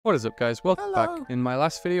What is up, guys? Welcome Hello. back. In my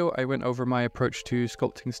last video I went over my approach to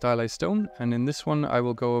sculpting stylized stone, and in this one I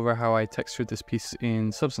will go over how I textured this piece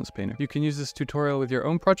in Substance Painter. You can use this tutorial with your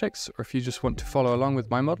own projects, or if you just want to follow along with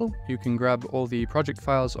my model, you can grab all the project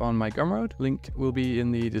files on my Gumroad. Link will be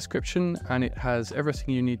in the description, and it has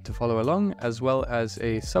everything you need to follow along, as well as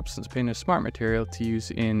a Substance Painter smart material to use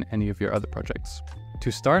in any of your other projects. To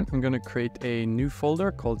start, I'm going to create a new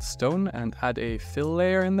folder called Stone and add a fill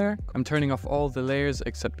layer in there. I'm turning off all the layers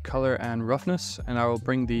except color and roughness, and I will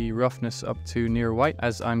bring the roughness up to near white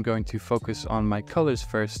as I'm going to focus on my colors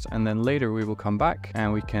first, and then later we will come back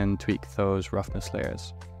and we can tweak those roughness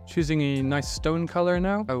layers. Choosing a nice stone color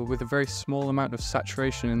now with a very small amount of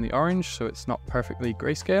saturation in the orange so it's not perfectly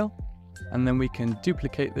grayscale, and then we can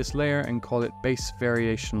duplicate this layer and call it Base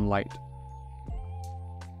Variation Light.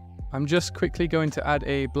 I'm just quickly going to add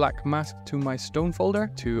a black mask to my stone folder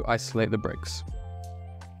to isolate the bricks.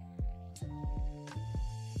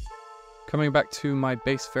 Coming back to my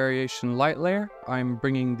base variation light layer, I'm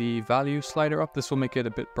bringing the value slider up. This will make it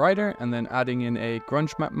a bit brighter, and then adding in a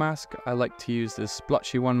grunge map mask. I like to use this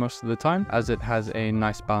splotchy one most of the time as it has a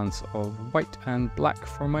nice balance of white and black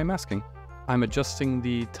for my masking. I'm adjusting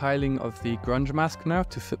the tiling of the grunge mask now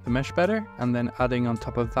to fit the mesh better, and then adding on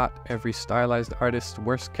top of that every stylized artist's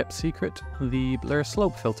worst kept secret, the blur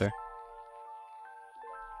slope filter.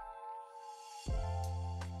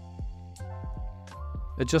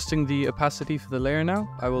 Adjusting the opacity for the layer now,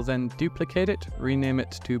 I will then duplicate it, rename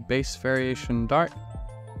it to Base Variation Dark,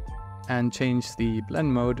 and change the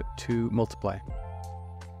blend mode to Multiply.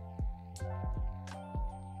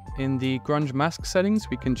 In the grunge mask settings,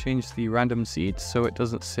 we can change the random seed so it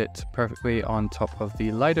doesn't sit perfectly on top of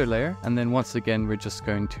the lighter layer, and then once again we're just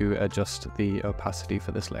going to adjust the opacity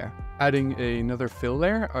for this layer. Adding another fill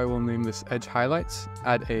layer, I will name this Edge Highlights.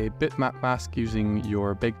 Add a bitmap mask using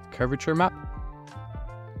your baked curvature map,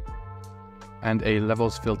 and a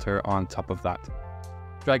levels filter on top of that.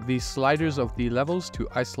 Drag the sliders of the levels to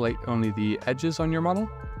isolate only the edges on your model.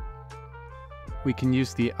 We can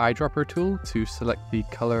use the eyedropper tool to select the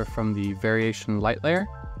color from the variation light layer,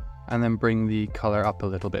 and then bring the color up a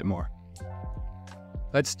little bit more.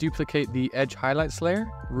 Let's duplicate the edge highlights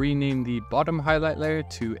layer, rename the bottom highlight layer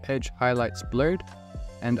to Edge Highlights Blurred,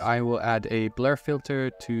 and I will add a blur filter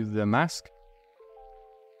to the mask.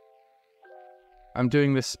 I'm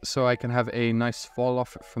doing this so I can have a nice fall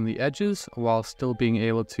off from the edges while still being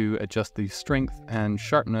able to adjust the strength and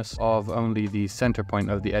sharpness of only the center point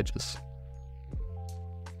of the edges.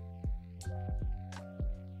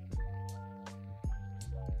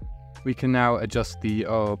 We can now adjust the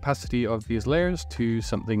opacity of these layers to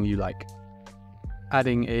something you like.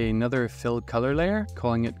 Adding another fill color layer,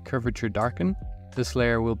 calling it Curvature Darken. This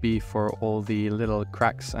layer will be for all the little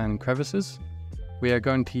cracks and crevices. We are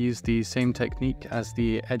going to use the same technique as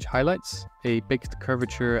the edge highlights, a baked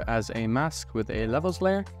curvature as a mask with a levels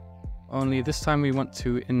layer, only this time we want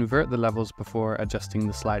to invert the levels before adjusting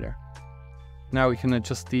the slider. Now we can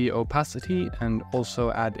adjust the opacity and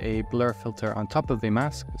also add a blur filter on top of the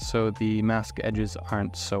mask so the mask edges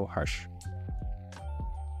aren't so harsh.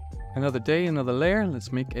 Another day, another layer.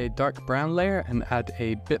 Let's make a dark brown layer and add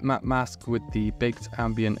a bitmap mask with the baked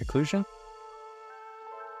ambient occlusion.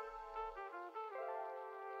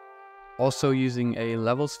 Also using a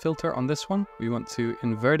levels filter on this one, we want to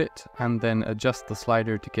invert it and then adjust the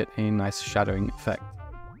slider to get a nice shadowing effect.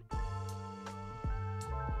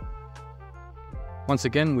 Once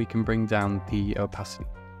again, we can bring down the opacity.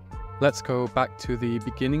 Let's go back to the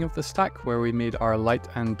beginning of the stack where we made our light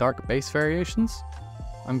and dark base variations.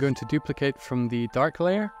 I'm going to duplicate from the dark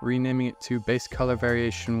layer, renaming it to Base Color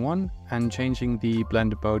Variation 1 and changing the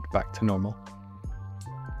blend mode back to normal.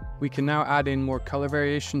 We can now add in more color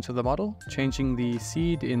variation to the model, changing the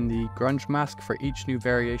seed in the grunge mask for each new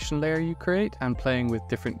variation layer you create and playing with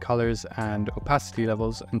different colors and opacity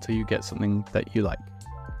levels until you get something that you like.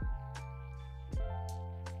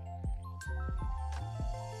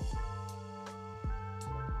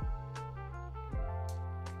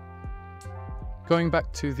 Going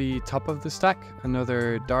back to the top of the stack,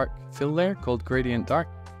 another dark fill layer called Gradient Dark.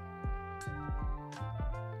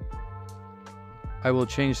 I will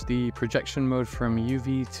change the projection mode from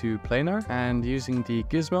UV to planar, and using the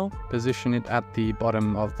gizmo, position it at the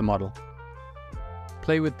bottom of the model.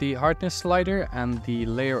 Play with the hardness slider and the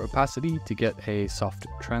layer opacity to get a soft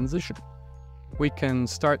transition. We can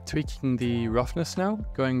start tweaking the roughness now,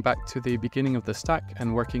 going back to the beginning of the stack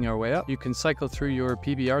and working our way up. You can cycle through your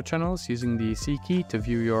PBR channels using the C key to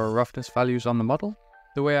view your roughness values on the model.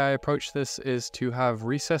 The way I approach this is to have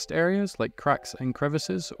recessed areas like cracks and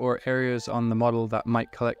crevices, or areas on the model that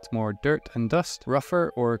might collect more dirt and dust,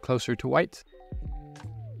 rougher or closer to white.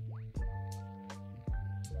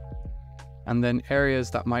 and then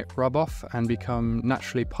areas that might rub off and become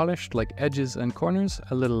naturally polished, like edges and corners,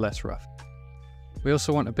 a little less rough. We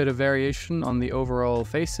also want a bit of variation on the overall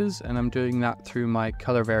faces, and I'm doing that through my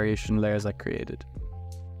color variation layers I created.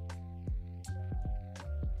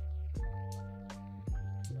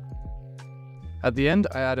 At the end,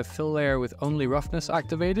 I add a fill layer with only roughness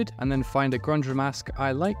activated, and then find a grunge mask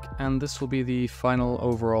I like, and this will be the final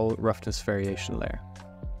overall roughness variation layer.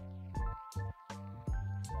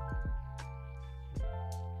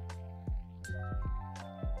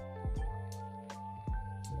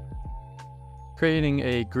 Creating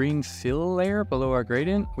a green fill layer below our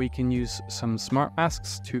gradient, we can use some smart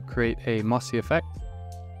masks to create a mossy effect.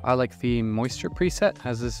 I like the moisture preset,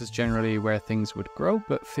 as this is generally where things would grow,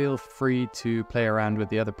 but feel free to play around with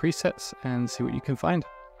the other presets and see what you can find.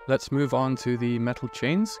 Let's move on to the metal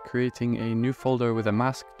chains, creating a new folder with a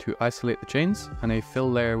mask to isolate the chains, and a fill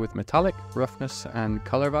layer with metallic, roughness and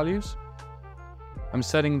color values. I'm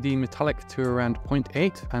setting the metallic to around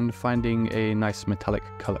 0.8 and finding a nice metallic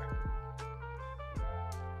color.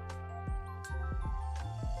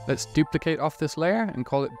 Let's duplicate off this layer and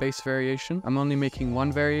call it base variation. I'm only making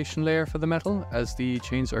one variation layer for the metal, as the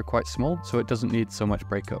chains are quite small, so it doesn't need so much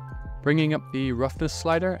breakup. Bringing up the roughness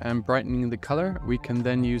slider and brightening the color, we can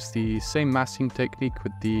then use the same masking technique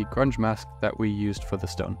with the grunge mask that we used for the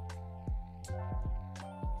stone.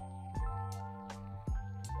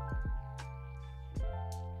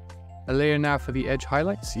 A layer now for the edge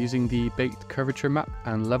highlights, using the baked curvature map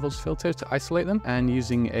and levels filter to isolate them, and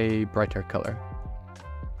using a brighter color.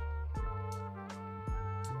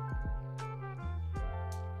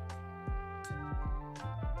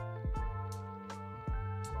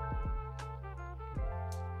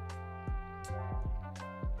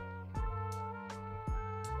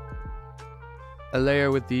 A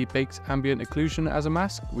layer with the baked ambient occlusion as a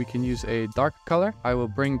mask, we can use a dark color. I will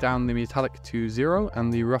bring down the metallic to 0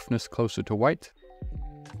 and the roughness closer to white.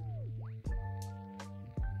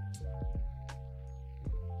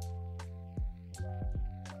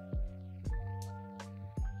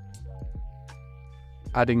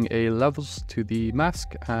 Adding a levels to the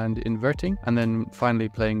mask and inverting, and then finally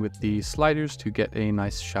playing with the sliders to get a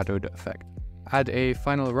nice shadowed effect. Add a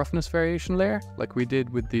final roughness variation layer, like we did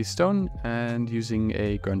with the stone, and using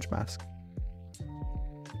a grunge mask.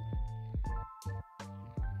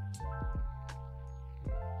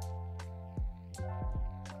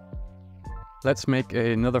 Let's make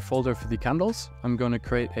another folder for the candles. I'm going to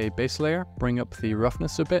create a base layer, bring up the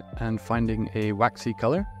roughness a bit, and finding a waxy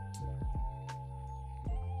color.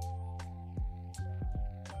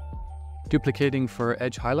 Duplicating for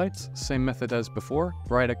edge highlights, same method as before,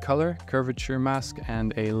 brighter color, curvature mask,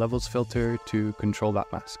 and a levels filter to control that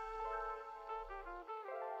mask.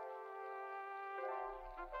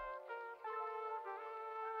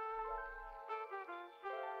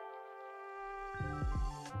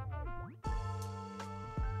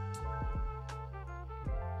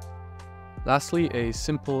 Lastly, a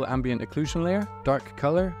simple ambient occlusion layer, dark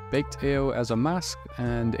color, baked AO as a mask,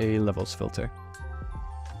 and a levels filter.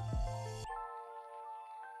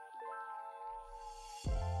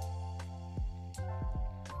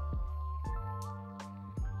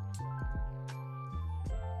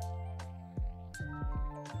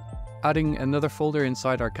 Adding another folder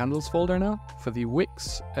inside our candles folder now. For the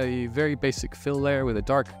wicks, a very basic fill layer with a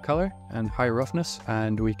dark color and high roughness,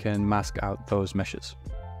 and we can mask out those meshes.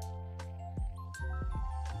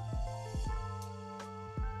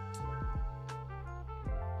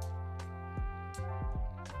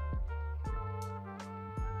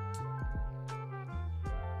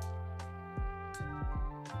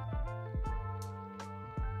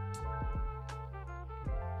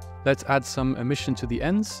 Let's add some emission to the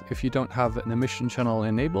ends. If you don't have an emission channel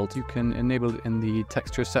enabled, you can enable it in the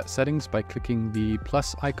texture set settings by clicking the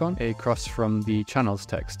plus icon across from the channels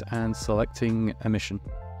text and selecting emission.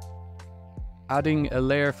 Adding a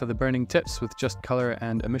layer for the burning tips with just color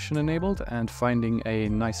and emission enabled, and finding a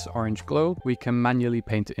nice orange glow, we can manually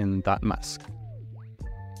paint in that mask.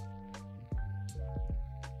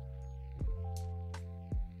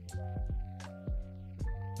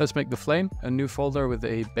 Let's make the flame a new folder with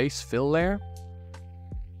a base fill layer.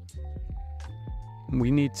 We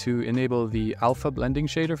need to enable the alpha blending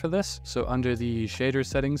shader for this, so under the shader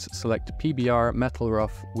settings, select PBR Metal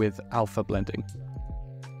Rough with alpha blending.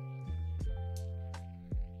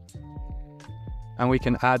 And we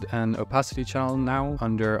can add an opacity channel now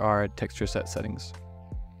under our texture set settings.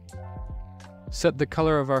 Set the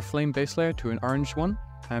color of our flame base layer to an orange one,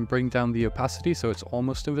 and bring down the opacity so it's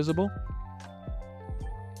almost invisible.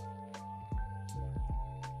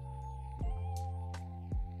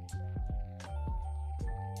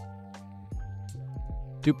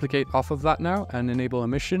 duplicate off of that now and enable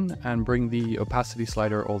emission and bring the opacity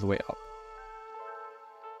slider all the way up.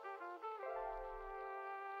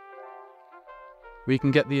 We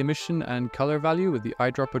can get the emission and color value with the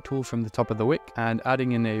eyedropper tool from the top of the wick, and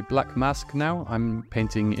adding in a black mask now, I'm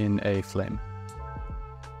painting in a flame.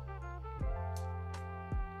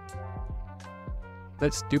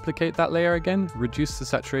 Let's duplicate that layer again, reduce the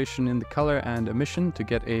saturation in the color and emission to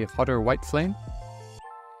get a hotter white flame.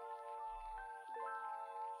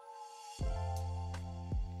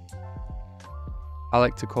 I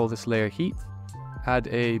like to call this layer heat. Add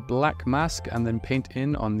a black mask and then paint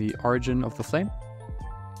in on the origin of the flame.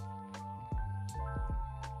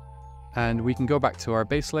 And we can go back to our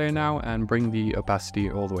base layer now and bring the opacity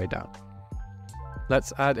all the way down.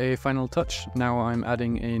 Let's add a final touch. Now I'm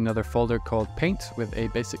adding another folder called Paint with a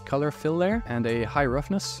basic color fill layer and a high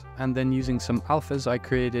roughness, and then using some alphas I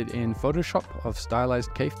created in Photoshop of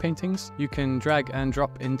stylized cave paintings. You can drag and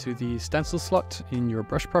drop into the stencil slot in your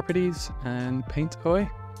brush properties and paint away.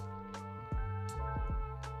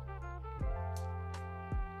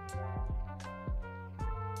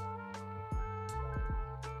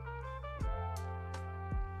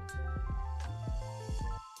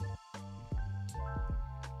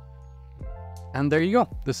 And there you go.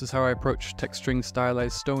 This is how I approach texturing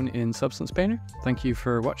stylized stone in Substance Painter. Thank you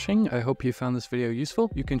for watching. I hope you found this video useful.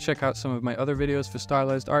 You can check out some of my other videos for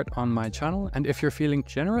stylized art on my channel. And if you're feeling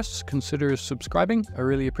generous, consider subscribing. I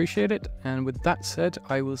really appreciate it. And with that said,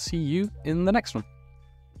 I will see you in the next one.